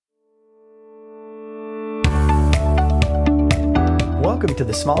Welcome to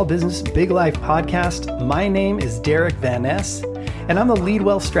the Small Business Big Life podcast. My name is Derek Van Ness, and I'm the lead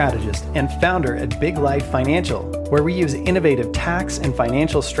wealth strategist and founder at Big Life Financial, where we use innovative tax and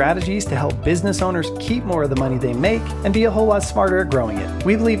financial strategies to help business owners keep more of the money they make and be a whole lot smarter at growing it.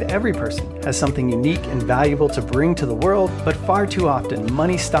 We believe every person has something unique and valuable to bring to the world, but far too often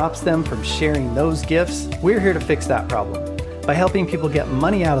money stops them from sharing those gifts. We're here to fix that problem by helping people get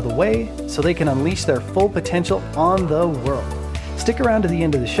money out of the way so they can unleash their full potential on the world. Stick around to the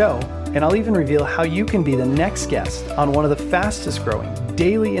end of the show, and I'll even reveal how you can be the next guest on one of the fastest growing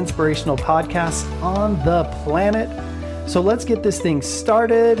daily inspirational podcasts on the planet. So let's get this thing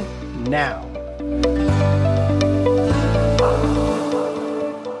started now.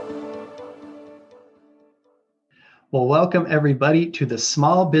 Well, welcome everybody to the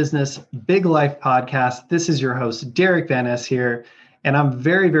Small Business Big Life podcast. This is your host, Derek Van Ness here. And I'm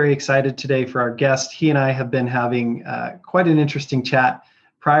very, very excited today for our guest. He and I have been having quite an interesting chat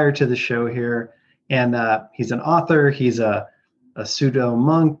prior to the show here. And he's an author, he's a pseudo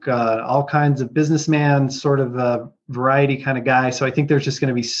monk, all kinds of businessman, sort of a variety kind of guy. So I think there's just going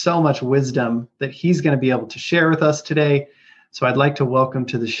to be so much wisdom that he's going to be able to share with us today. So I'd like to welcome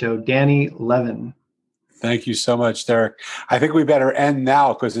to the show, Danny Levin. Thank you so much, Derek. I think we better end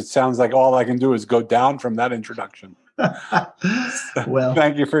now because it sounds like all I can do is go down from that introduction. Well,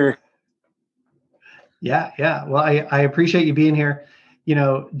 thank you for your. Yeah. Well, I appreciate you being here. You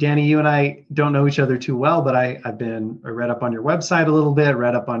know, Danny, you and I don't know each other too well, but I read up on your website a little bit,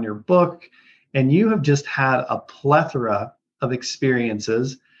 read up on your book, and you have just had a plethora of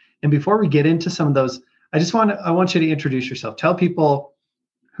experiences. And before we get into some of those, I want you to introduce yourself. Tell people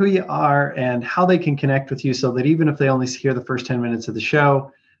who you are and how they can connect with you so that even if they only hear the first 10 minutes of the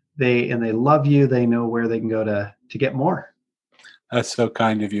show, they love you, they know where they can go to get more. That's so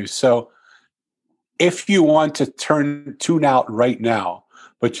kind of you. So if you want to tune out right now,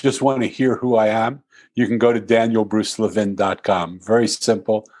 but you just want to hear who I am, you can go to danielbrucelevin.com. Very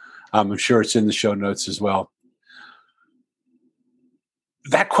simple. I'm sure it's in the show notes as well.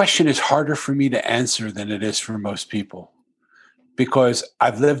 That question is harder for me to answer than it is for most people because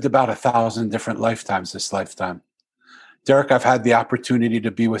I've lived about 1,000 different lifetimes this lifetime. Derek, I've had the opportunity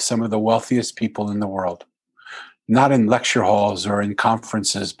to be with some of the wealthiest people in the world, not in lecture halls or in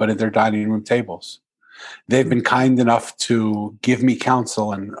conferences, but at their dining room tables. They've been kind enough to give me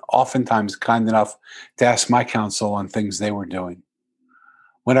counsel and oftentimes kind enough to ask my counsel on things they were doing.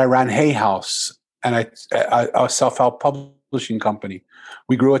 When I ran Hay House and a self-help publishing company,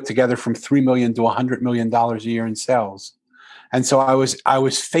 we grew it together from $3 million to $100 million a year in sales. And so I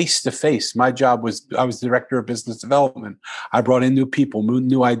was face to face. My job was, I was director of business development. I brought in new people,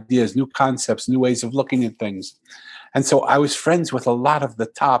 new ideas, new concepts, new ways of looking at things. And so I was friends with a lot of the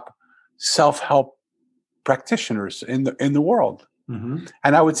top self-help practitioners in the world. Mm-hmm.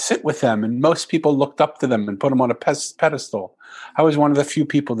 And I would sit with them, and most people looked up to them and put them on a pedestal. I was one of the few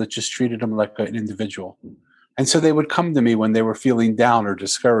people that just treated them like an individual. And so they would come to me when they were feeling down or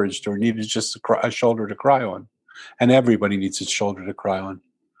discouraged or needed just a shoulder to cry on. And everybody needs a shoulder to cry on.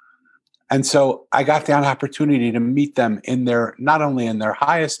 And so I got the opportunity to meet them not only in their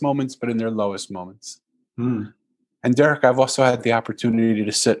highest moments, but in their lowest moments. Mm. And Derek, I've also had the opportunity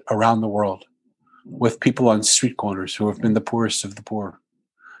to sit around the world with people on street corners who have been the poorest of the poor,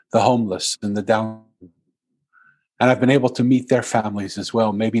 the homeless and the down. And I've been able to meet their families as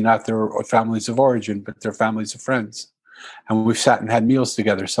well. Maybe not their families of origin, but their families of friends. And we've sat and had meals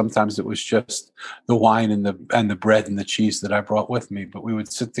together. Sometimes it was just the wine and the bread and the cheese that I brought with me. But we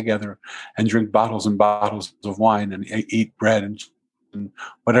would sit together and drink bottles and bottles of wine and eat bread and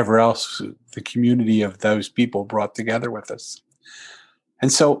whatever else the community of those people brought together with us.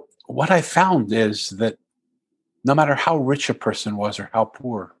 And so what I found is that no matter how rich a person was or how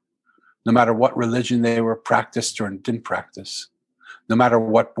poor, no matter what religion they were practiced or didn't practice, no matter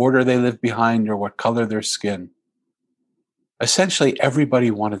what border they lived behind or what color their skin, essentially,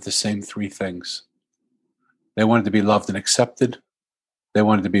 everybody wanted the same three things. They wanted to be loved and accepted. They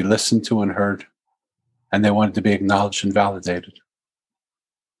wanted to be listened to and heard. And they wanted to be acknowledged and validated.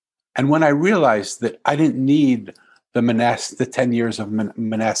 And when I realized that I didn't need the 10 years of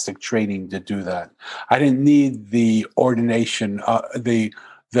monastic training to do that, I didn't need the ordination, the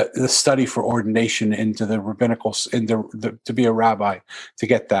study for ordination into the rabbinical, to be a rabbi, to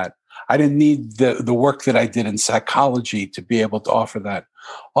get that. I didn't need the work that I did in psychology to be able to offer that.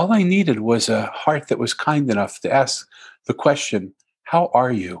 All I needed was a heart that was kind enough to ask the question, how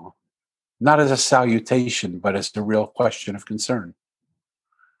are you? Not as a salutation, but as a real question of concern.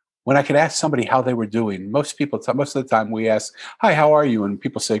 When I could ask somebody how they were doing, most of the time we ask, hi, how are you? And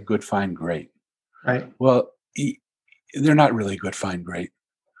people say, good, fine, great. Right. Well, they're not really good, fine, great.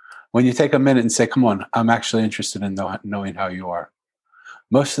 When you take a minute and say, come on, I'm actually interested in knowing how you are.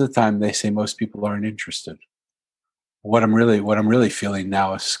 Most of the time they say most people aren't interested. What I'm really feeling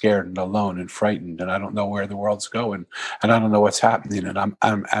now is scared and alone and frightened, and I don't know where the world's going, and I don't know what's happening, and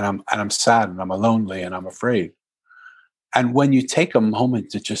I'm sad, and I'm lonely, and I'm afraid. And when you take a moment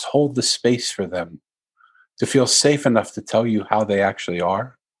to just hold the space for them, to feel safe enough to tell you how they actually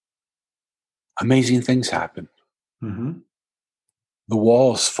are, amazing things happen. Mm-hmm. The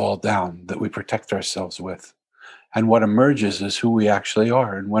walls fall down that we protect ourselves with. And what emerges is who we actually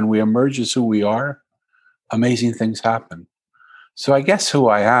are. And when we emerge as who we are, amazing things happen. So I guess who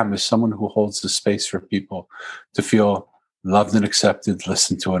I am is someone who holds the space for people to feel loved and accepted,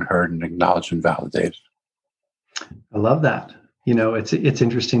 listened to and heard, and acknowledged and validated. I love that. You know, it's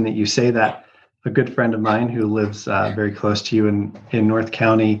interesting that you say that. A good friend of mine who lives very close to you in North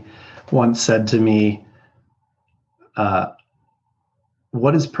County once said to me,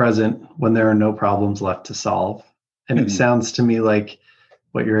 what is present when there are no problems left to solve? And it sounds to me like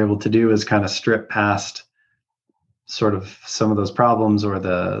what you're able to do is kind of strip past sort of some of those problems or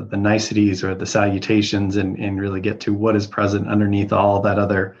the niceties or the salutations and really get to what is present underneath all that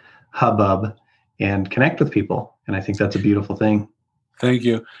other hubbub and connect with people. And I think that's a beautiful thing. Thank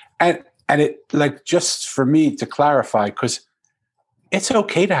you. And it, like, just for me to clarify, because it's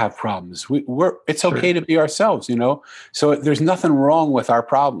okay to have problems. It's okay to be ourselves, you know? So there's nothing wrong with our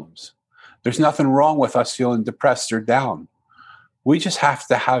problems. There's nothing wrong with us feeling depressed or down. We just have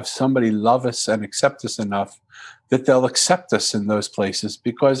to have somebody love us and accept us enough that they'll accept us in those places,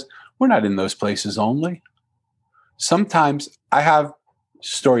 because we're not in those places only. Sometimes I have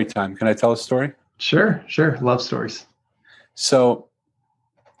story time. Can I tell a story? Sure. Love stories. So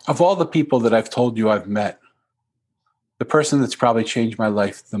of all the people that I've told you I've met, the person that's probably changed my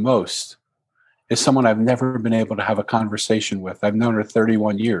life the most is someone I've never been able to have a conversation with. I've known her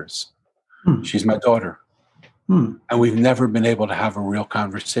 31 years. She's my daughter. And we've never been able to have a real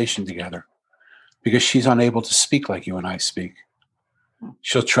conversation together because she's unable to speak like you and I speak.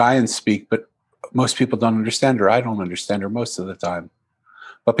 She'll try and speak, but most people don't understand her. I don't understand her most of the time.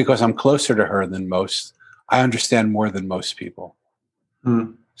 But because I'm closer to her than most, I understand more than most people.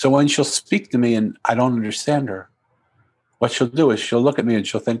 So when she'll speak to me and I don't understand her, what she'll do is she'll look at me and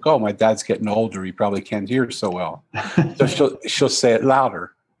she'll think, oh, my dad's getting older. He probably can't hear so well. So she'll say it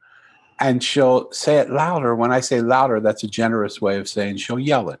louder. And she'll say it louder. When I say louder, that's a generous way of saying she'll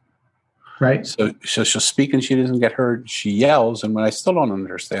yell it. Right. So she'll speak and she doesn't get heard. She yells. And when I still don't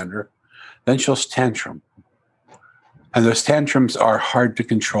understand her, then she'll tantrum. And those tantrums are hard to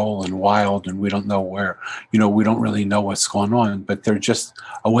control and wild. And we don't know where, we don't really know what's going on. But they're just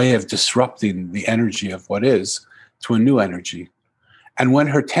a way of disrupting the energy of what is to a new energy. And when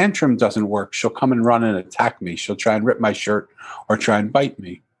her tantrum doesn't work, she'll come and run and attack me. She'll try and rip my shirt or try and bite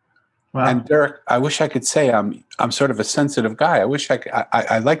me. Wow. And Derek, I wish I could say I'm sort of a sensitive guy. I wish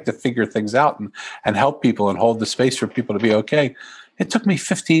I like to figure things out and help people and hold the space for people to be okay. It took me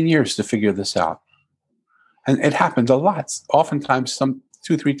 15 years to figure this out. And it happened a lot, oftentimes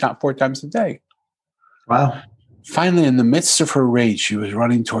 2, 3, 4 times a day. Wow. Finally, in the midst of her rage, she was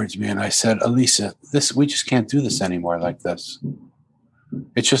running towards me, and I said, Elisa, we just can't do this anymore like this.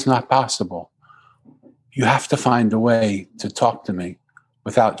 It's just not possible. You have to find a way to talk to me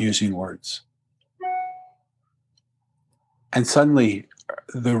without using words. And suddenly,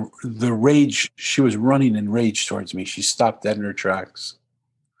 the rage, she was running in rage towards me. She stopped dead in her tracks.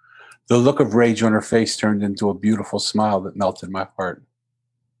 The look of rage on her face turned into a beautiful smile that melted my heart.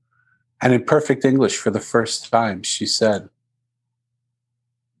 And in perfect English, for the first time, she said,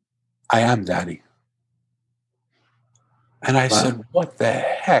 I am Daddy. And I said, what the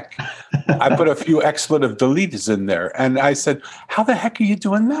heck? I put a few expletive deletes in there. And I said, how the heck are you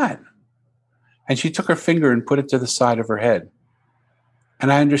doing that? And she took her finger and put it to the side of her head.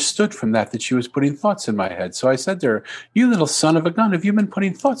 And I understood from that she was putting thoughts in my head. So I said to her, you little son of a gun, have you been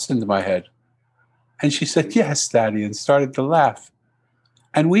putting thoughts into my head? And she said, yes, Daddy, and started to laugh.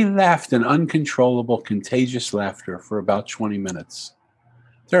 And we laughed in uncontrollable, contagious laughter for about 20 minutes.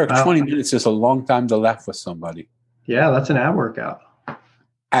 Derek, 20 minutes is a long time to laugh with somebody. Yeah, that's an ab workout.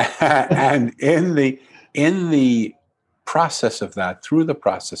 And in the process of that, through the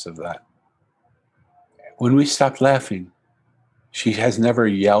process of that, when we stopped laughing, she has never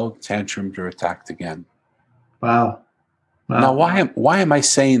yelled, tantrumed, or attacked again. Wow. Now, why am I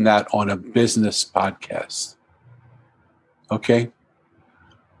saying that on a business podcast? Okay.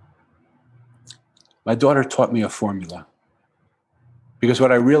 My daughter taught me a formula. Because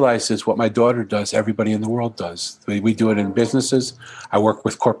what I realized is what my daughter does, everybody in the world does. We do it in businesses. I work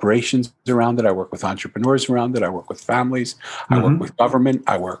with corporations around it. I work with entrepreneurs around it. I work with families. I work with government.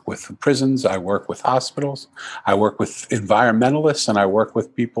 I work with prisons. I work with hospitals. I work with environmentalists, and I work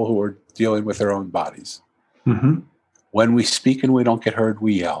with people who are dealing with their own bodies. When we speak and we don't get heard,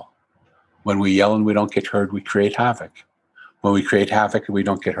 we yell. When we yell and we don't get heard, we create havoc. When we create havoc and we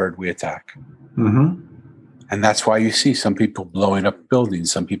don't get heard, we attack. And that's why you see some people blowing up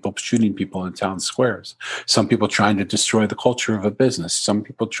buildings, some people shooting people in town squares, some people trying to destroy the culture of a business, some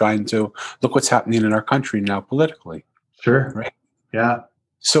people trying to look what's happening in our country now politically. Sure. Right? Yeah.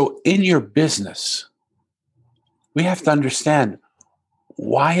 So in your business, we have to understand,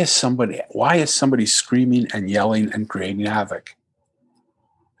 why is somebody screaming and yelling and creating havoc?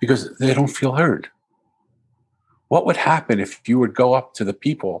 Because they don't feel heard. What would happen if you would go up to the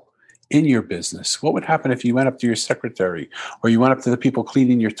people in your business? What would happen if you went up to your secretary, or you went up to the people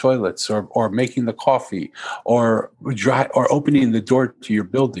cleaning your toilets, or making the coffee, or opening the door to your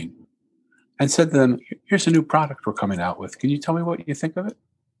building, and said to them, here's a new product we're coming out with. Can you tell me what you think of it?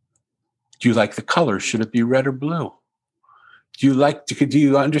 Do you like the color? Should it be red or blue? Do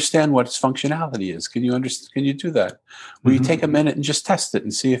you understand what its functionality is? Can you do that? Will you take a minute and just test it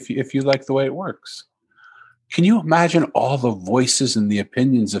and see if you like the way it works? Can you imagine all the voices and the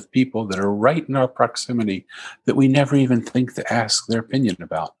opinions of people that are right in our proximity that we never even think to ask their opinion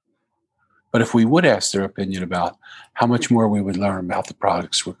about? But if we would ask their opinion about, how much more we would learn about the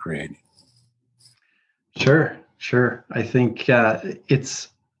products we're creating. Sure. I think it's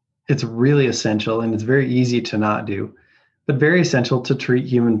really essential, and it's very easy to not do, but very essential to treat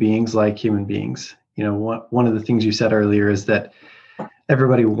human beings like human beings. You know, one of the things you said earlier is that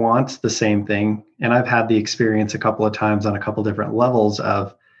everybody wants the same thing. And I've had the experience a couple of times on a couple different levels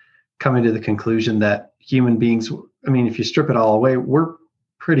of coming to the conclusion that human beings, I mean, if you strip it all away, we're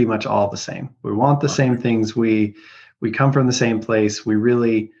pretty much all the same. We want the same things. We come from the same place. We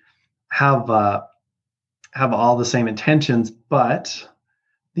really have all the same intentions, but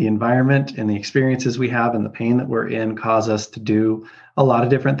the environment and the experiences we have and the pain that we're in cause us to do a lot of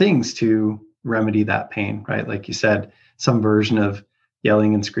different things to remedy that pain, right? Like you said, some version of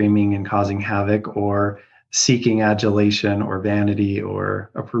yelling and screaming and causing havoc, or seeking adulation or vanity or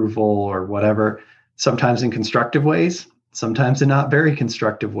approval or whatever, sometimes in constructive ways, sometimes in not very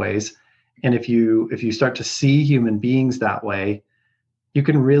constructive ways. And if you start to see human beings that way, you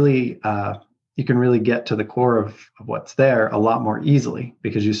can really get to the core of what's there a lot more easily,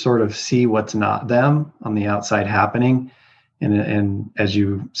 because you sort of see what's not them on the outside happening. And as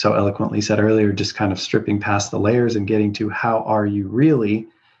you so eloquently said earlier, just kind of stripping past the layers and getting to how are you really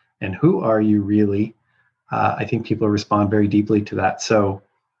and who are you really, I think people respond very deeply to that. So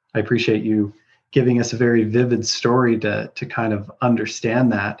I appreciate you giving us a very vivid story to kind of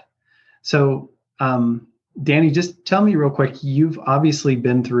understand that. So Danny, just tell me real quick, you've obviously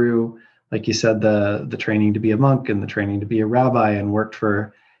been through, like you said, the training to be a monk and the training to be a rabbi, and worked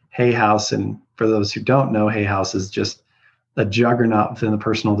for Hay House. And for those who don't know, Hay House is just a juggernaut within the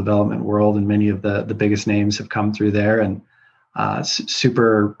personal development world, and many of the biggest names have come through there. And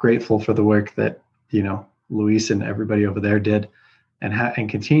super grateful for the work that Luis and everybody over there did and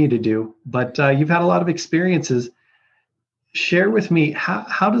continue to do. But you've had a lot of experiences. Share with me,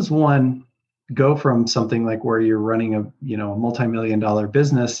 how does one go from something like where you're running a multi-million-dollar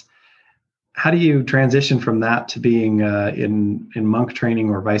business? How do you transition from that to being in monk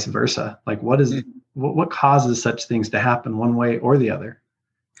training, or vice versa? Like, what causes such things to happen one way or the other?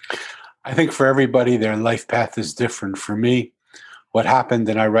 I think for everybody, their life path is different. For me, what happened,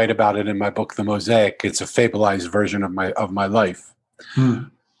 and I write about it in my book, The Mosaic, it's a fabulized version of my life.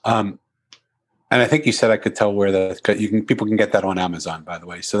 And I think you said I could tell where people can get that on Amazon, by the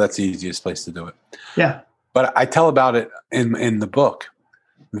way. So that's the easiest place to do it. Yeah. But I tell about it in the book,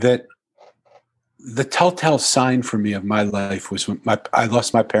 that the telltale sign for me of my life was when I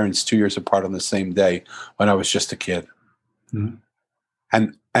lost my parents 2 years apart on the same day when I was just a kid. And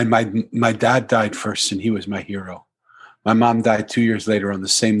my dad died first, and he was my hero. My mom died 2 years later on the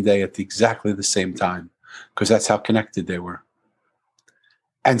same day at exactly the same time, because that's how connected they were.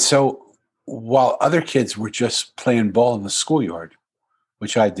 And so while other kids were just playing ball in the schoolyard,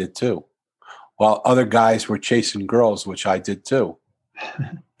 which I did too, while other guys were chasing girls, which I did too,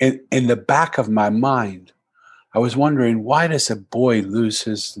 in the back of my mind, I was wondering, why does a boy lose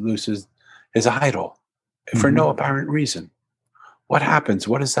his idol for no apparent reason? What happens?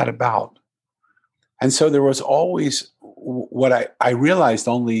 What is that about? And so there was always what I realized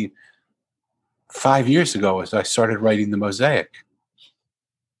only 5 years ago as I started writing The Mosaic,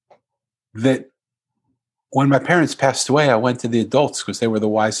 that when my parents passed away, I went to the adults because they were the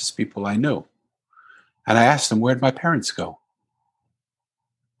wisest people I knew. And I asked them, where'd my parents go?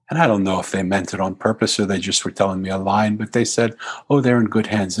 And I don't know if they meant it on purpose or they just were telling me a line, but they said, oh, they're in good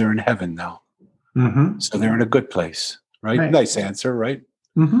hands. They're in heaven now. Mm-hmm. So they're in a good place, right? Right. Nice answer, right?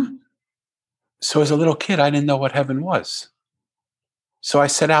 Mm-hmm. So as a little kid, I didn't know what heaven was. So I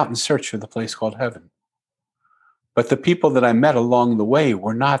set out in search for the place called heaven. But the people that I met along the way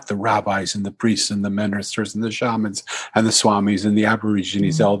were not the rabbis and the priests and the ministers and the shamans and the swamis and the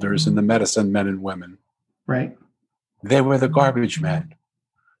Aborigines elders and the medicine men and women. Right. They were the garbage man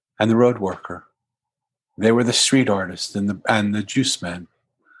and the road worker. They were the street artist and the juice man.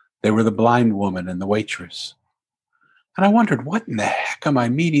 They were the blind woman and the waitress. And I wondered, what in the heck am I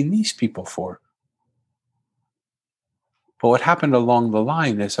meeting these people for? But what happened along the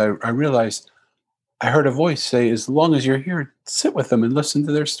line is I realized I heard a voice say, as long as you're here, sit with them and listen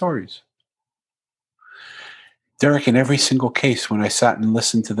to their stories. Derek, in every single case, when I sat and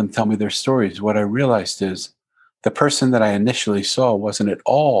listened to them tell me their stories, what I realized is the person that I initially saw wasn't at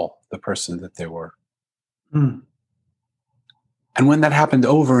all the person that they were. Mm. And when that happened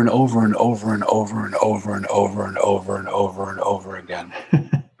over and over and over and over and over and over and over and over and over again,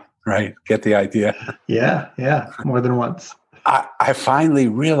 right? Get the idea? Yeah. More than once. I finally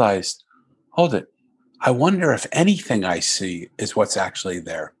realized, hold it. I wonder if anything I see is what's actually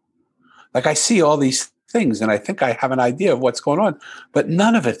there. Like I see all these things and I think I have an idea of what's going on, but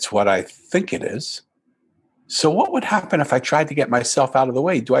none of it's what I think it is. So what would happen if I tried to get myself out of the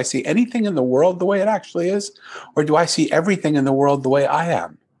way? Do I see anything in the world the way it actually is? Or do I see everything in the world the way I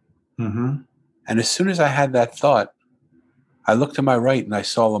am? Mm-hmm. And as soon as I had that thought, I looked to my right and I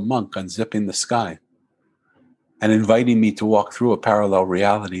saw a monk unzipping the sky and inviting me to walk through a parallel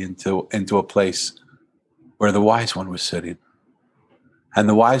reality into a place where the wise one was sitting. And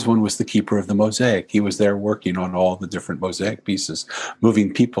the wise one was the keeper of the mosaic. He was there working on all the different mosaic pieces,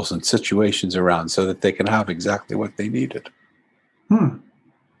 moving peoples and situations around so that they can have exactly what they needed. And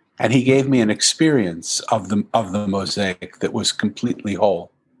he gave me an experience of the mosaic that was completely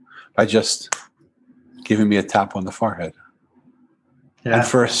whole by just giving me a tap on the forehead. Yeah. And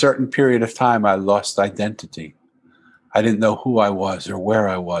for a certain period of time, I lost identity. I didn't know who I was or where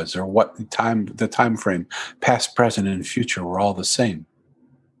I was or what the time frame, past, present, and future were all the same.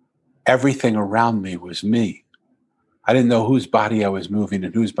 Everything around me was me. I didn't know whose body I was moving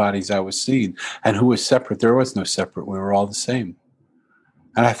and whose bodies I was seeing and who was separate. There was no separate. We were all the same.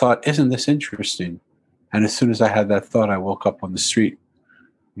 And I thought, isn't this interesting? And as soon as I had that thought, I woke up on the street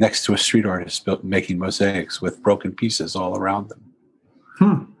next to a street artist making mosaics with broken pieces all around them.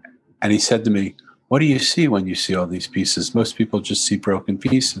 And he said to me, what do you see when you see all these pieces? Most people just see broken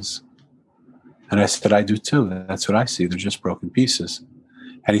pieces. And I said, I do too. That's what I see. They're just broken pieces.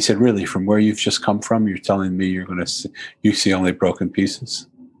 And he said, really, from where you've just come from, you're telling me you see only broken pieces?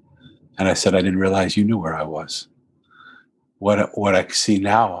 And I said, I didn't realize you knew where I was. What I see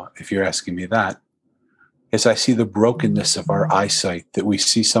now, if you're asking me that, is I see the brokenness of our eyesight, that we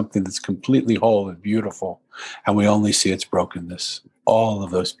see something that's completely whole and beautiful, and we only see its brokenness. All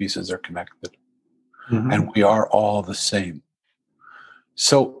of those pieces are connected. Mm-hmm. And we are all the same.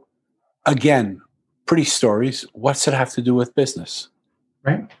 So, again, pretty stories. What's it have to do with business?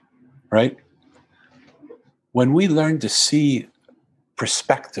 Right? When we learn to see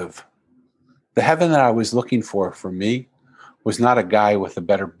perspective, the heaven that I was looking for me was not a guy with a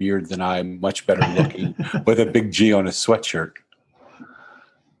better beard than I, much better looking, with a big G on his sweatshirt.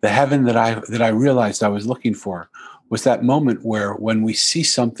 The heaven that I realized I was looking for was that moment where when we see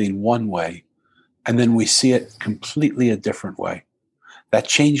something one way and then we see it completely a different way. That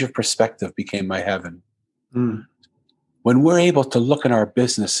change of perspective became my heaven. When we're able to look in our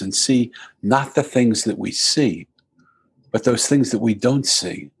business and see not the things that we see, but those things that we don't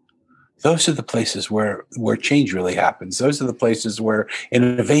see, those are the places where change really happens. Those are the places where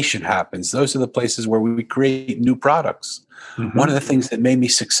innovation happens. Those are the places where we create new products. Mm-hmm. One of the things that made me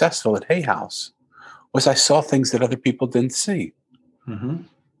successful at Hay House was I saw things that other people didn't see. Mm-hmm.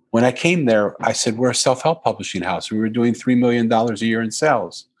 When I came there, I said, we're a self-help publishing house. We were doing $3 million a year in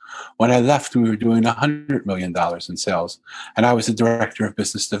sales. When I left, we were doing $100 million in sales, and I was the director of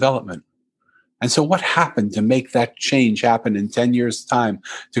business development. And so what happened to make that change happen in 10 years' time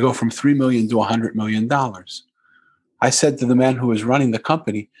to go from $3 million to $100 million? I said to the man who was running the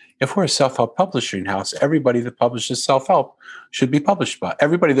company, if we're a self-help publishing house, everybody that publishes self-help should be published by.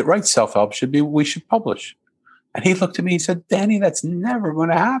 Everybody that writes self-help we should publish. And he looked at me and said, Danny, that's never going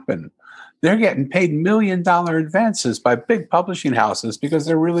to happen. They're getting paid $1 million advances by big publishing houses because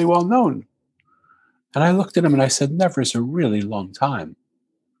they're really well known. And I looked at him and I said, never is a really long time.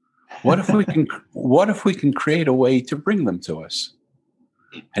 What if we can create a way to bring them to us?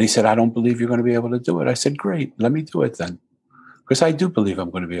 And he said, I don't believe you're going to be able to do it. I said, great, let me do it then. Because I do believe I'm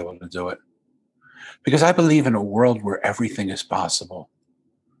going to be able to do it. Because I believe in a world where everything is possible.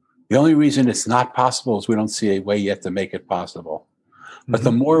 The only reason it's not possible is we don't see a way yet to make it possible. But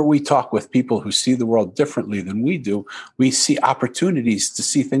the more we talk with people who see the world differently than we do, we see opportunities to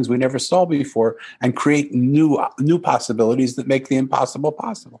see things we never saw before and create new possibilities that make the impossible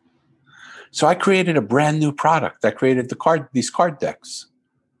possible. So I created a brand new product. I created these card decks.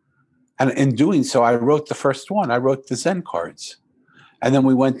 And in doing so, I wrote the first one. I wrote the Zen cards. And then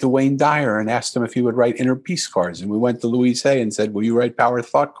we went to Wayne Dyer and asked him if he would write inner peace cards. And we went to Louise Hay and said, will you write power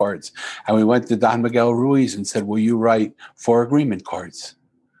thought cards? And we went to Don Miguel Ruiz and said, will you write 4 agreement cards?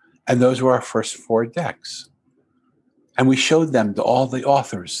 And those were our first 4 decks. And we showed them to all the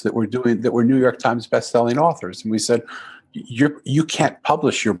authors that were New York Times bestselling authors. And we said, you can't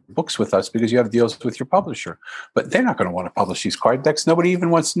publish your books with us because you have deals with your publisher. But they're not going to want to publish these card decks. Nobody even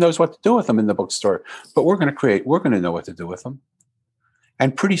knows what to do with them in the bookstore. But we're going to know what to do with them.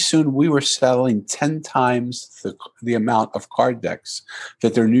 And pretty soon we were selling 10 times the amount of card decks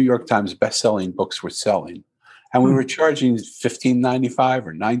that their New York Times bestselling books were selling. And we were charging $15.95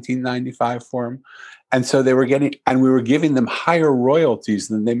 or $19.95 for them. And so we were giving them higher royalties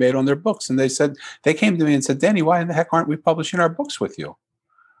than they made on their books. And they came to me and said, Danny, why in the heck aren't we publishing our books with you?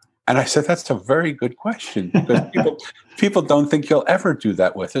 And I said, that's a very good question, because people don't think you'll ever do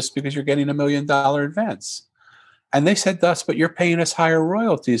that with us because you're getting $1 million advance. And they said to us, but you're paying us higher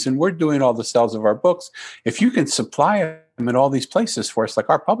royalties and we're doing all the sales of our books. If you can supply them in all these places for us, like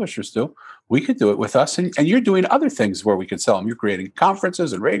our publishers do, we could do it with us. And you're doing other things where we could sell them. You're creating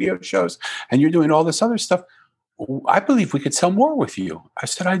conferences and radio shows, and you're doing all this other stuff. I believe we could sell more with you. I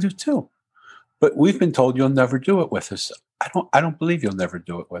said, I do too. But we've been told you'll never do it with us. I don't believe you'll never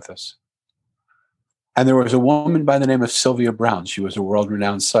do it with us. And there was a woman by the name of Sylvia Brown. She was a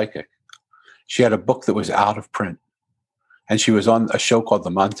world-renowned psychic. She had a book that was out of print. And she was on a show called The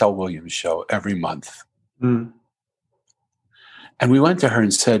Montel Williams Show every month. Mm. And we went to her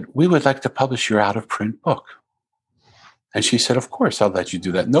and said, we would like to publish your out-of-print book. And she said, of course, I'll let you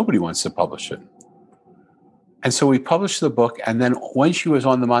do that. Nobody wants to publish it. And so we published the book. And then when she was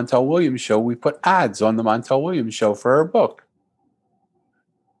on The Montel Williams Show, we put ads on The Montel Williams Show for her book.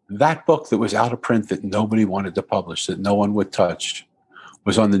 That book that was out of print that nobody wanted to publish, that no one would touch,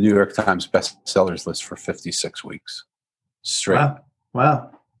 was on the New York Times bestsellers list for 56 weeks straight.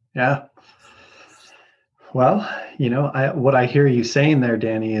 Wow. Yeah. Well, what I hear you saying there,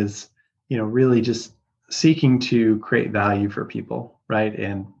 Danny, is, really just seeking to create value for people, right?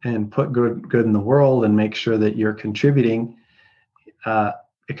 And put good in the world and make sure that you're contributing.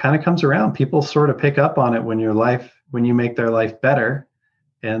 It kind of comes around. People sort of pick up on it when you make their life better,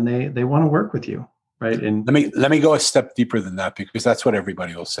 and they want to work with you. Right. And let me go a step deeper than that, because that's what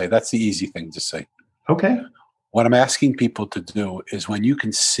everybody will say. That's the easy thing to say. Okay. What I'm asking people to do is when you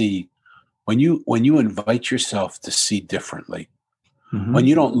can see, when you invite yourself to see differently, when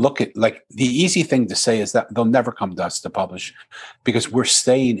you don't look at, like, the easy thing to say is that they'll never come to us to publish because we're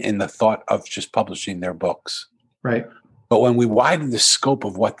staying in the thought of just publishing their books. Right. But when we widen the scope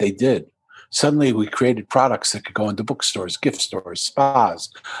of what they did, suddenly we created products that could go into bookstores, gift stores, spas,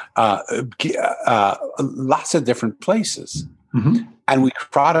 lots of different places. And we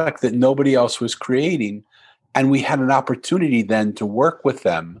product that nobody else was creating. And we had an opportunity then to work with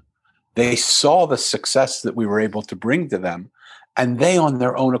them. They saw the success that we were able to bring to them. And they, on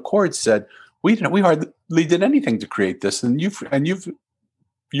their own accord, said, we hardly did anything to create this. And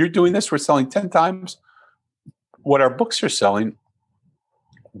you're doing this. We're selling 10 times what our books are selling.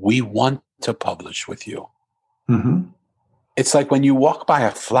 We want to publish with you. It's like when you walk by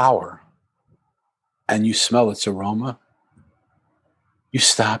a flower and you smell its aroma, you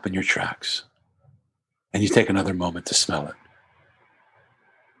stop in your tracks and you take another moment to smell it.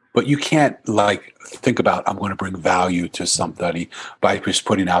 But you can't think about, I'm going to bring value to somebody by just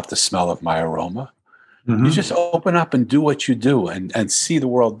putting out the smell of my aroma. You just open up and do what you do and see the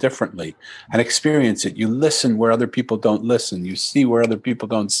world differently and experience it. You listen where other people don't listen. You see where other people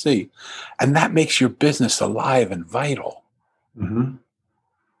don't see. And that makes your business alive and vital.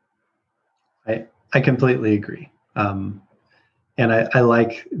 I completely agree. And I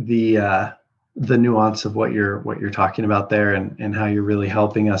like the nuance of what you're talking about there and how you're really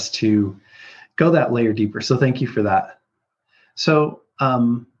helping us to go that layer deeper. So thank you for that. So,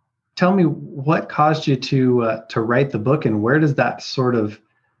 tell me what caused you to write the book, and where does that sort of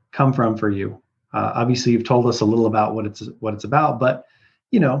come from for you? Obviously, you've told us a little about what it's about, but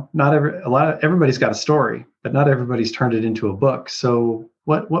everybody's got a story, but not everybody's turned it into a book. So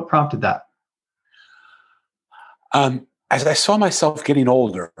What prompted that? As I saw myself getting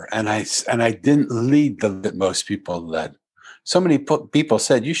older, and I didn't lead that most people led. So many people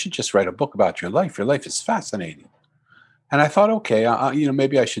said, "You should just write a book about your life. Your life is fascinating." And I thought, okay,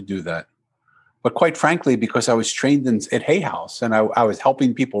 maybe I should do that. But quite frankly, because I was trained at Hay House and I was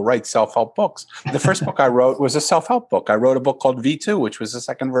helping people write self-help books, the first book I wrote was a self-help book. I wrote a book called V2, which was the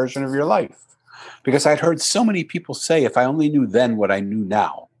second version of your life. Because I'd heard so many people say, if I only knew then what I knew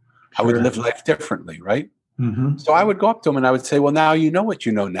now, I would live life differently, right? Mm-hmm. So I would go up to them and I would say, well, now you know what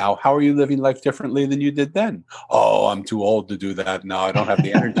you know now. How are you living life differently than you did then? Oh, I'm too old to do that. No, I don't have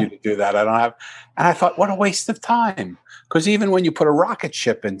the energy to do that. And I thought, what a waste of time. Because even when you put a rocket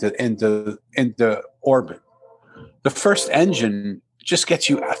ship into orbit, the first engine just gets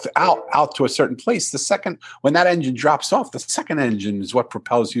you out to a certain place. When that engine drops off, the second engine is what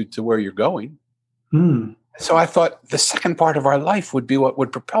propels you to where you're going. Hmm. So I thought the second part of our life would be what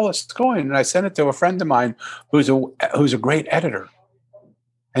would propel us going. And I sent it to a friend of mine who's a great editor.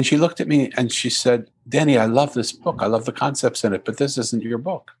 And she looked at me and she said, "Danny, I love this book. I love the concepts in it, but this isn't your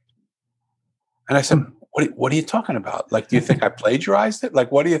book." And I said, what are you talking about? Like, do you think I plagiarized it?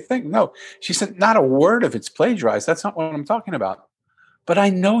 Like, what do you think? No. She said, not a word of it's plagiarized. That's not what I'm talking about. But I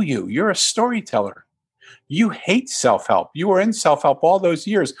know you. You're a storyteller. You hate self-help. You were in self-help all those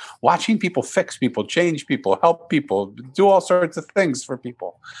years, watching people fix people, change people, help people, do all sorts of things for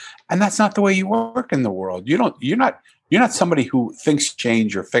people. And that's not the way you work in the world. You're not somebody who thinks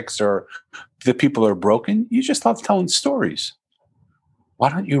change or fix or the people are broken. You just love telling stories. Why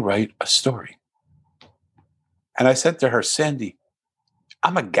don't you write a story? And I said to her, Sandy,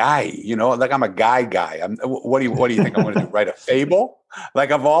 I'm a guy, like I'm a guy. What do you think I'm going to do? Write a fable?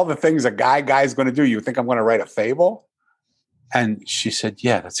 Like, of all the things a guy is going to do, you think I'm going to write a fable? And she said,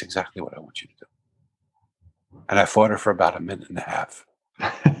 yeah, that's exactly what I want you to do. And I fought her for about a minute and a half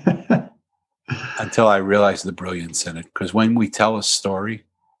until I realized the brilliance in it. Because when we tell a story,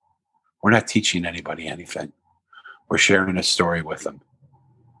 we're not teaching anybody anything. We're sharing a story with them.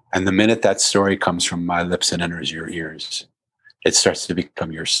 And the minute that story comes from my lips and enters your ears, it starts to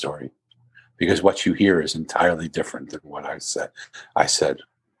become your story, because what you hear is entirely different than what I said.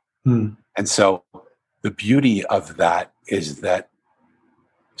 And so the beauty of that is that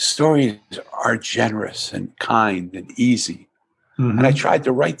stories are generous and kind and easy. Mm-hmm. And I tried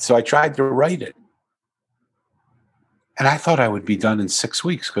to write it. And I thought I would be done in 6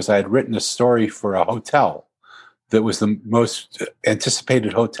 weeks because I had written a story for a hotel that was the most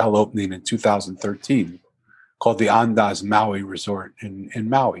anticipated hotel opening in 2013, called the Andaz Maui Resort in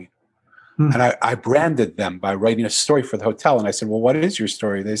Maui. And I branded them by writing a story for the hotel. And I said, well, what is your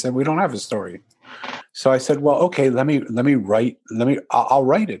story? They said, we don't have a story. So I said, well, okay, I'll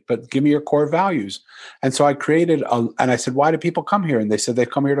write it, but give me your core values. And so I created and I said, why do people come here? And they said, they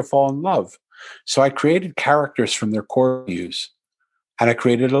come here to fall in love. So I created characters from their core values, and I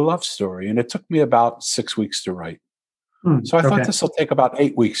created a love story. And it took me about 6 weeks to write. So I thought this will take about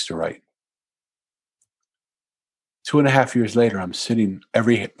 8 weeks to write. 2.5 years later, I'm sitting,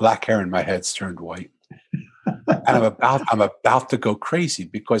 every black hair in my head's turned white. And I'm about to go crazy,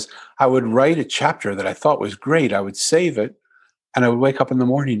 because I would write a chapter that I thought was great. I would save it, and I would wake up in the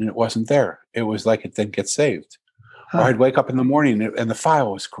morning and it wasn't there. It was like it didn't get saved. Or I'd wake up in the morning and the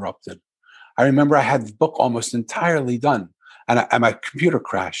file was corrupted. I remember I had the book almost entirely done, and my computer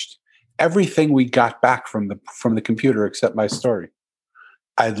crashed. Everything we got back from the computer except my story.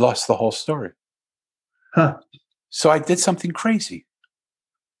 I had lost the whole story. So I did something crazy.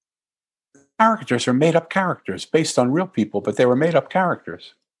 Characters are made up characters based on real people, but they were made up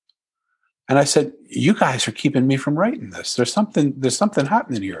characters. And I said, you guys are keeping me from writing this. There's something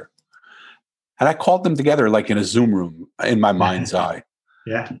happening here. And I called them together like in a Zoom room in my mind's eye.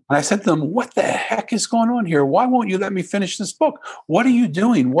 Yeah. And I said to them, what the heck is going on here? Why won't you let me finish this book? What are you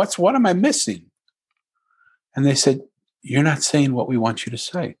doing? What am I missing? And they said, you're not saying what we want you to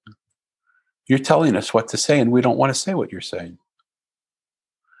say. You're telling us what to say, and we don't want to say what you're saying.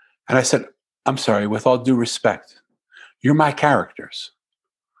 And I said, I'm sorry, with all due respect, you're my characters,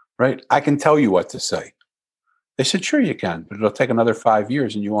 right? I can tell you what to say. They said, sure you can, but it'll take another 5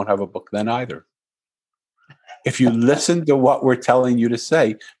 years and you won't have a book then either. If you listen to what we're telling you to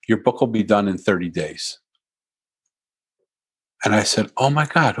say, your book will be done in 30 days. And I said, oh my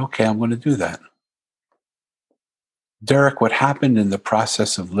God, okay, I'm going to do that. Derek, what happened in the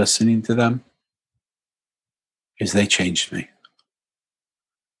process of listening to them is they changed me.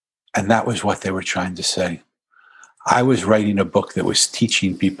 And that was what they were trying to say. I was writing a book that was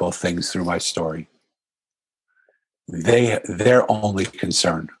teaching people things through my story. Their only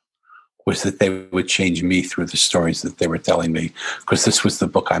concern was that they would change me through the stories that they were telling me, because this was the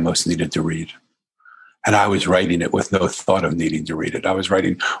book I most needed to read. And I was writing it with no thought of needing to read it. I was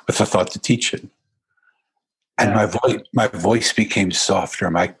writing with the thought to teach it. And my voice became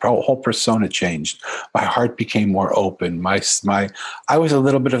softer. My whole persona changed. My heart became more open. I was a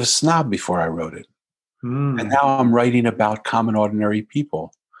little bit of a snob before I wrote it. And now I'm writing about common, ordinary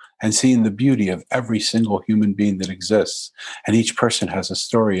people and seeing the beauty of every single human being that exists. And each person has a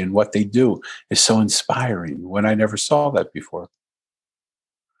story, and what they do is so inspiring when I never saw that before.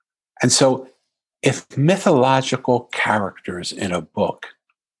 And so if mythological characters in a book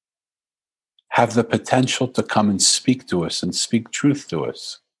have the potential to come and speak to us and speak truth to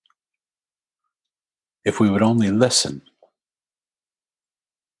us, if we would only listen,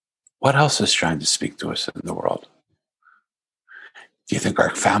 what else is trying to speak to us in the world? Do you think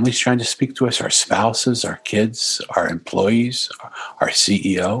our family's trying to speak to us? Our spouses, our kids, our employees, our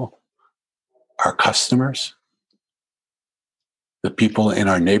CEO, our customers, the people in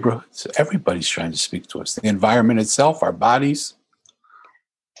our neighborhoods? Everybody's trying to speak to us. The environment itself, our bodies.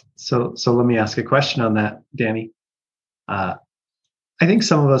 So let me ask a question on that, Danny. I think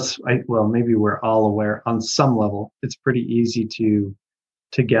some of us, maybe we're all aware on some level, it's pretty easy to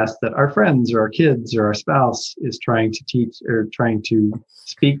guess that our friends or our kids or our spouse is trying to teach or trying to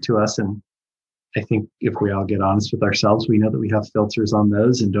speak to us. And I think if we all get honest with ourselves, we know that we have filters on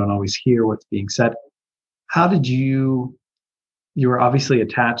those and don't always hear what's being said. How did you were obviously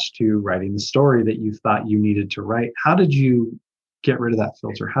attached to writing the story that you thought you needed to write. How did you get rid of that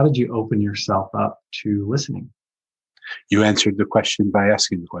filter? How did you open yourself up to listening? You answered the question by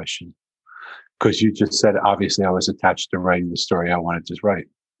asking the question. Because you just said, obviously, I was attached to writing the story I wanted to write.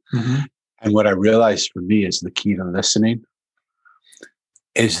 Mm-hmm. And what I realized for me is the key to listening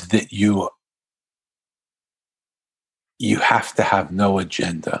is that you have to have no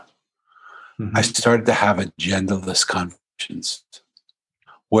agenda. Mm-hmm. I started to have agendaless conversations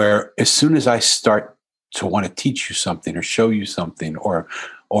where as soon as I start to want to teach you something or show you something or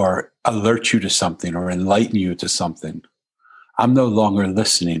alert you to something or enlighten you to something, I'm no longer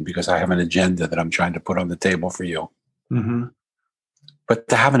listening because I have an agenda that I'm trying to put on the table for you. Mm-hmm. But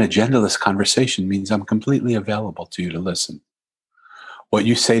to have an agendaless conversation means I'm completely available to you to listen. What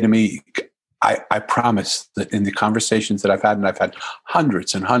you say to me, I promise that in the conversations that I've had, and I've had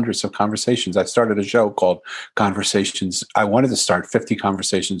hundreds and hundreds of conversations. I started a show called Conversations. I wanted to start 50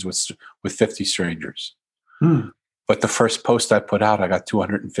 conversations with 50 strangers. But the first post I put out, I got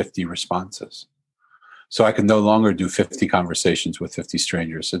 250 responses. So I could no longer do 50 conversations with 50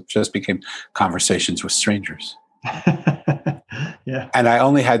 strangers. It just became conversations with strangers. Yeah. And I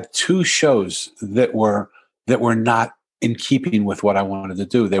only had 2 shows that were not in keeping with what I wanted to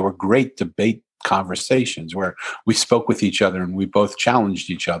do. They were great debate conversations where we spoke with each other and we both challenged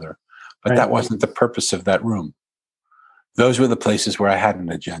each other. But that wasn't the purpose of that room. Those were the places where I had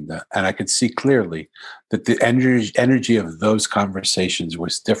an agenda. And I could see clearly that the energy of those conversations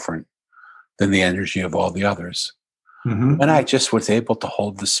was different than the energy of all the others. Mm-hmm. When I just was able to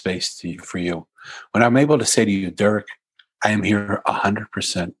hold the space for you, when I'm able to say to you, Derek, I am here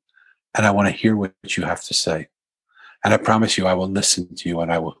 100%, and I want to hear what you have to say. And I promise you, I will listen to you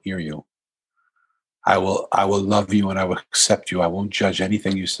and I will hear you. I will love you and I will accept you. I won't judge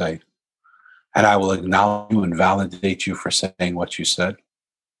anything you say. And I will acknowledge you and validate you for saying what you said.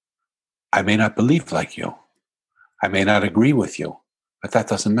 I may not believe like you. I may not agree with you, but that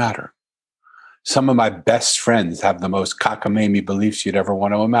doesn't matter. Some of my best friends have the most cockamamie beliefs you'd ever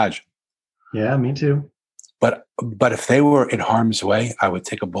want to imagine. Yeah, me too. But if they were in harm's way, I would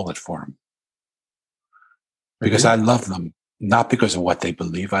take a bullet for them. Because I love them, not because of what they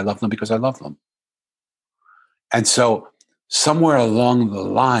believe. I love them because I love them. And so somewhere along the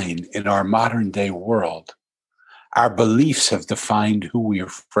line in our modern day world, our beliefs have defined who we are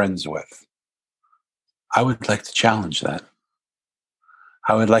friends with. I would like to challenge that.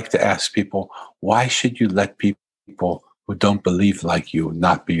 I would like to ask people, why should you let people who don't believe like you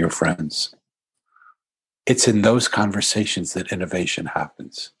not be your friends? It's in those conversations that innovation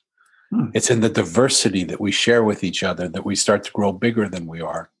happens. It's in the diversity that we share with each other that we start to grow bigger than we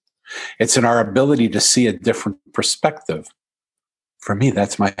are. It's in our ability to see a different perspective. For me,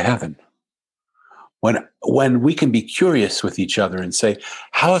 that's my heaven. When we can be curious with each other and say,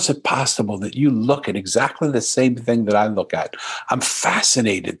 how is it possible that you look at exactly the same thing that I look at? I'm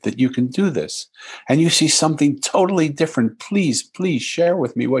fascinated that you can do this. And you see something totally different. Please share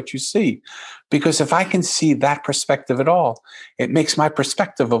with me what you see. Because if I can see that perspective at all, it makes my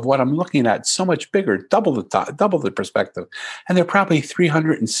perspective of what I'm looking at so much bigger, double the perspective. And there are probably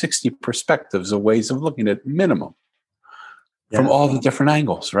 360 perspectives of ways of looking at minimum from all the different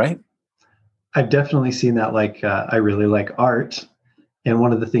angles, right? I've definitely seen that. Like, I really like art. And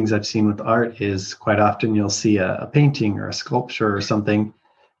one of the things I've seen with art is quite often you'll see a painting or a sculpture or something,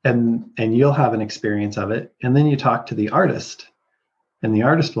 and you'll have an experience of it. And then you talk to the artist, and the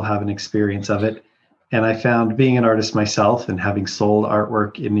artist will have an experience of it. And I found, being an artist myself and having sold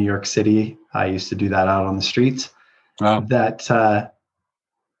artwork in New York City, I used to do that out on the streets, Wow. that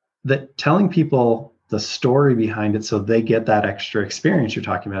telling people the story behind it so they get that extra experience you're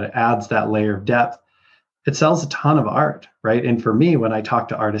talking about, it adds that layer of depth. It sells a ton of art, right? And for me, when I talk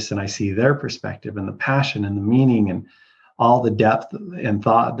to artists and I see their perspective and the passion and the meaning and all the depth and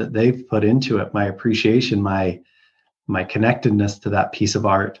thought that they've put into it, my appreciation, my connectedness to that piece of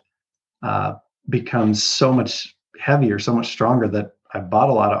art becomes so much heavier, so much stronger, that I bought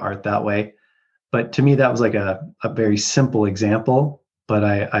a lot of art that way. But to me, that was like a very simple example. But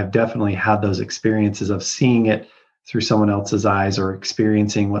I've definitely had those experiences of seeing it through someone else's eyes or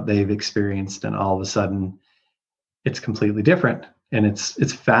experiencing what they've experienced. And all of a sudden it's completely different. And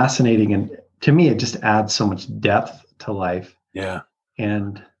it's fascinating. And to me, it just adds so much depth to life. Yeah.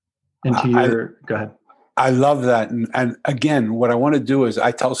 And to your, go ahead. I love that. And again, what I want to do is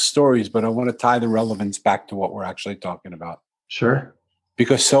I tell stories, but I want to tie the relevance back to what we're actually talking about. Sure.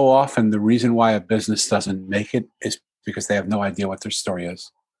 Because so often the reason why a business doesn't make it is because they have no idea what their story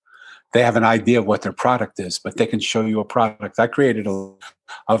is. They have an idea of what their product is, but they can show you a product. I created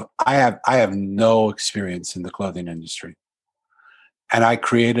I have no experience in the clothing industry. And I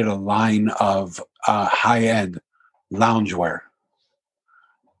created a line of high-end loungewear.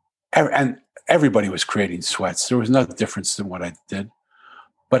 And everybody was creating sweats. There was no difference in what I did.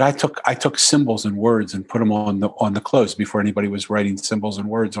 But I took symbols and words and put them on the clothes before anybody was writing symbols and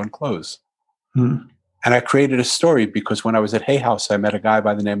words on clothes. Hmm. And I created a story because when I was at Hay House, I met a guy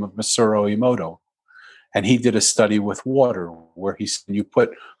by the name of Masaru Emoto. And he did a study with water where he said, you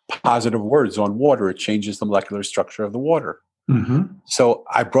put positive words on water, it changes the molecular structure of the water. Mm-hmm. So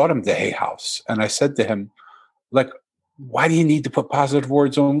I brought him to Hay House and I said to him, like, why do you need to put positive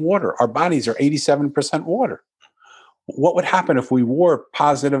words on water? Our bodies are 87% water. What would happen if we wore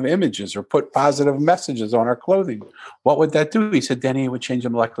positive images or put positive messages on our clothing? What would that do? He said, Danny, it would change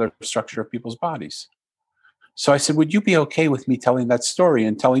the molecular structure of people's bodies. So I said, would you be okay with me telling that story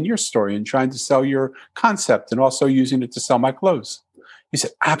and telling your story and trying to sell your concept and also using it to sell my clothes? He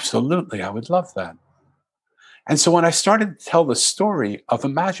said, absolutely, I would love that. And so when I started to tell the story of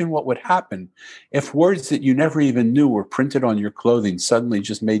imagine what would happen if words that you never even knew were printed on your clothing suddenly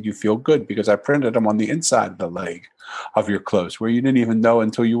just made you feel good, because I printed them on the inside of the leg of your clothes where you didn't even know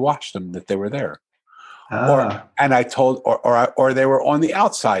until you washed them that they were there. And I told, or they were on the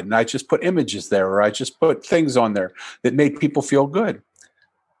outside and I just put images there, or I just put things on there that made people feel good.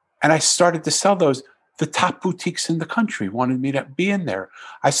 And I started to sell those. The top boutiques in the country wanted me to be in there.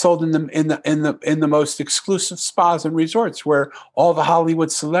 I sold in the most exclusive spas and resorts where all the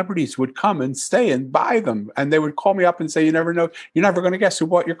Hollywood celebrities would come and stay and buy them. And they would call me up and say, you never know, you're never going to guess who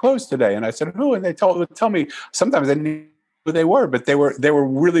bought your clothes today. And I said, who? And they would tell me, sometimes I didn't know who they were, but they were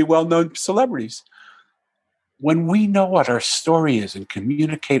really well-known celebrities. When we know what our story is and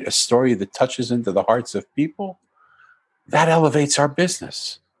communicate a story that touches into the hearts of people, that elevates our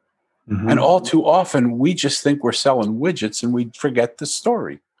business. Mm-hmm. And all too often, we just think we're selling widgets and we forget the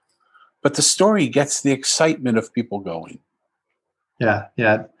story. But the story gets the excitement of people going. Yeah.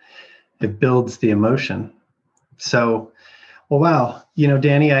 It builds the emotion. So, well, wow.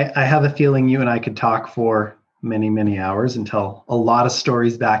 Danny, I have a feeling you and I could talk for many, many hours and tell a lot of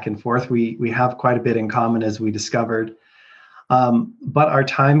stories back and forth. We have quite a bit in common, as we discovered. But our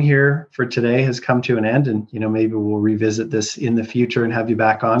time here for today has come to an end, and maybe we'll revisit this in the future and have you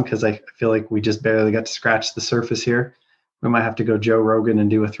back on, because I feel like we just barely got to scratch the surface here. We might have to go Joe Rogan and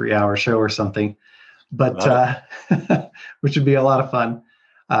do a 3-hour show or something, but which would be a lot of fun.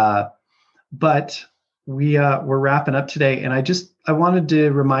 But we're wrapping up today, and I wanted to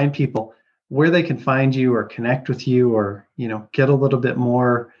remind people where they can find you or connect with you, or get a little bit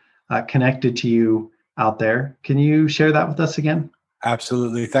more connected to you out there. Can you share that with us again?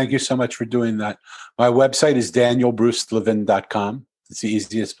 Absolutely. Thank you so much for doing that. My website is danielbrucelevin.com. It's the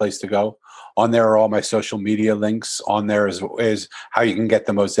easiest place to go. On there are all my social media links. On there is how you can get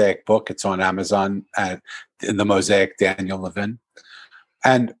the Mosaic book. It's on Amazon at the Mosaic Daniel Levin.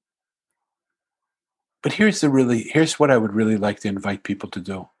 But here's what I would really like to invite people to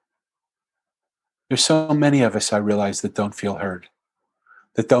do. There's so many of us, I realize, that don't feel heard,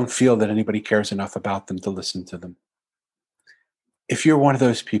 that don't feel that anybody cares enough about them to listen to them. If you're one of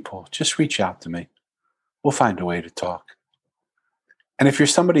those people, just reach out to me. We'll find a way to talk. And if you're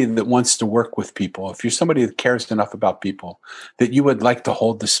somebody that wants to work with people, if you're somebody that cares enough about people that you would like to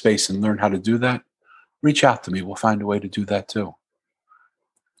hold the space and learn how to do that, reach out to me. We'll find a way to do that too.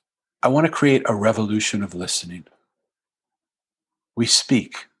 I want to create a revolution of listening. We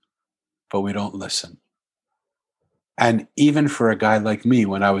speak, but we don't listen. And even for a guy like me,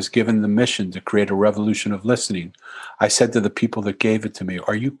 when I was given the mission to create a revolution of listening, I said to the people that gave it to me,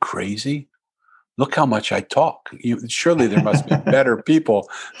 are you crazy? Look how much I talk. Surely there must be better people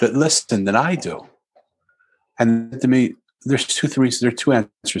that listen than I do. And to me, there are two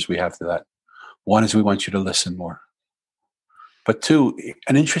answers we have to that. One is we want you to listen more. But two,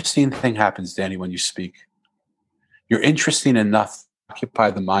 an interesting thing happens, Danny, when you speak. You're interesting enough to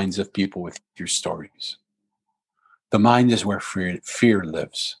occupy the minds of people with your stories. The mind is where fear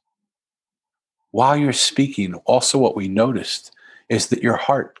lives. While you're speaking, also what we noticed is that your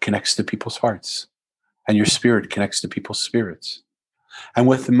heart connects to people's hearts and your spirit connects to people's spirits. And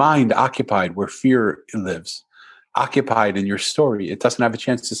with the mind occupied where fear lives, occupied in your story, it doesn't have a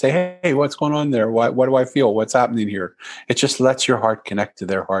chance to say, hey, what's going on there? What do I feel? What's happening here? It just lets your heart connect to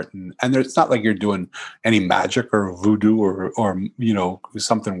their heart. And it's not like you're doing any magic or voodoo or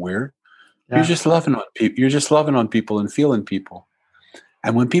something weird. Yeah. You're just loving on people. You're just loving on people and feeling people.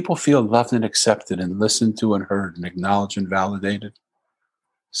 And when people feel loved and accepted and listened to and heard and acknowledged and validated,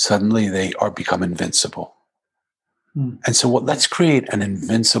 suddenly they become invincible. And so let's create an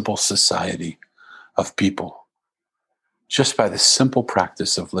invincible society of people just by the simple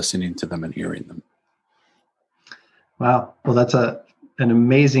practice of listening to them and hearing them. Wow. Well, that's an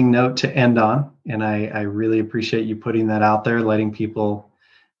amazing note to end on. And I really appreciate you putting that out there, letting people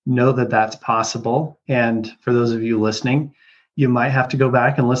know that that's possible. And for those of you listening, you might have to go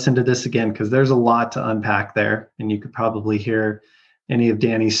back and listen to this again, because there's a lot to unpack there. And you could probably hear any of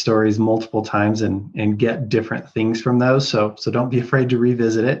Danny's stories multiple times and get different things from those. So don't be afraid to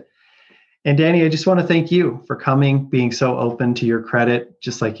revisit it. And Danny, I just want to thank you for coming, being so open. To your credit.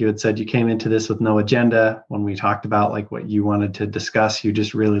 Just like you had said, you came into this with no agenda. When we talked about like what you wanted to discuss, you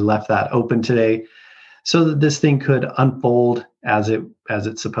just really left that open today so that this thing could unfold as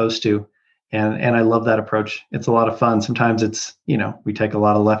it's supposed to. And I love that approach. It's a lot of fun. Sometimes it's, we take a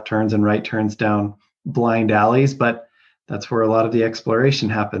lot of left turns and right turns down blind alleys, but that's where a lot of the exploration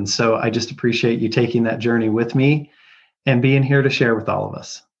happens. So I just appreciate you taking that journey with me and being here to share with all of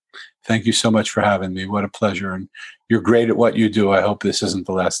us. Thank you so much for having me. What a pleasure. And you're great at what you do. I hope this isn't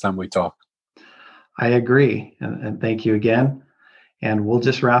the last time we talk. I agree. And thank you again. And we'll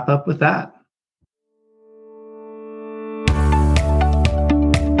just wrap up with that.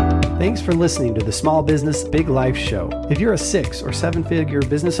 Thanks for listening to the Small Business Big Life Show. If you're a 6 or 7-figure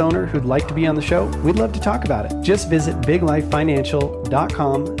business owner who'd like to be on the show, we'd love to talk about it. Just visit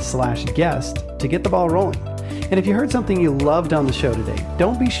biglifefinancial.com/guest to get the ball rolling. And if you heard something you loved on the show today,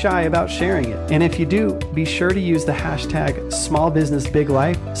 don't be shy about sharing it. And if you do, be sure to use the hashtag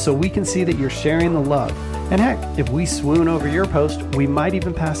 #SmallBusinessBigLife so we can see that you're sharing the love. And heck, if we swoon over your post, we might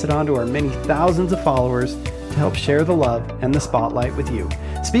even pass it on to our many thousands of followers to help share the love and the spotlight with you.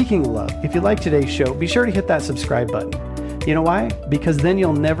 Speaking of love, if you like today's show, be sure to hit that subscribe button. You know why? Because then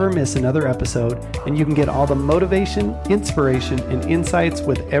you'll never miss another episode and you can get all the motivation, inspiration, and insights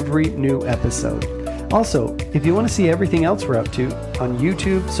with every new episode. Also, if you want to see everything else we're up to on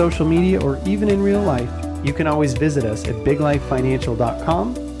YouTube, social media, or even in real life, you can always visit us at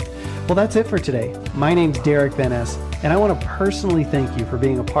biglifefinancial.com. Well, that's it for today. My name's Derek Van Ness, and I want to personally thank you for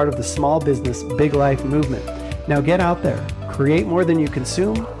being a part of the Small Business Big Life movement. Now get out there, create more than you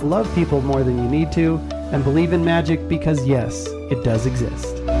consume, love people more than you need to, and believe in magic because yes, it does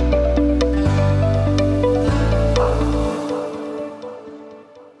exist.